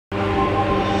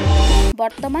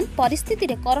वर्तमान परिस्थिति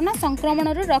रे कोरोना संक्रमण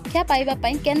रक्षा पाइबा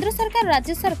पई केंद्र सरकार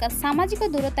राज्य सरकार सामाजिक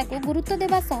दूरता को गुरुत्व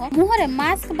देबा सह मुहरे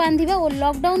मास्क बांधिबा और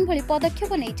लॉकडाउन भली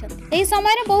पदक्षेप नेइछन्ति। एही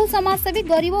समय रे बहु समाजसेवी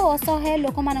गरीब और असहाय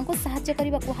लोकमाननकु सहायता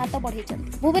करिबाकु हाथ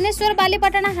बढ़ाइछन्ति। भुवनेश्वर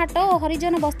बालीपाटना हाट और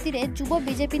हरिजन बस्ती रे युवा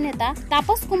बीजेपी नेता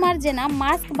तापस कुमार जेना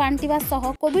मास्क बांटिबा सह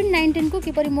कोविड-19 को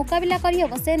किपरि मुकाबिला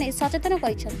करियब से नै सचेतन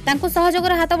करिछन्ति। तांको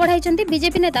सहयोगर हाथ बढ़ाइछन्ति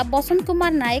बीजेपी नेता बसंत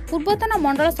कुमार नायक, पूर्वतन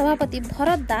मंडल सभापति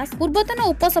भरत दास, पूर्वतन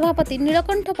उपसभापति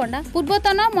नीलकंठ पंडा,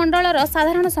 पूर्वतन मंडलर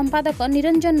साधारण संपादक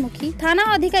निरंजन मुखी, थाना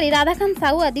अधिकारी राधाकांत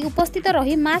साहू आदि उपस्थित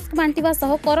रही मास्क बांटिबा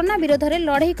सह कोरोना विरोध रे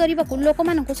लड़ाई करिबाकु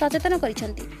लोकमानकु सचेतन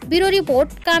करिछन्ति। ब्यूरो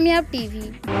रिपोर्ट कामयाब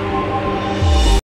टीवी।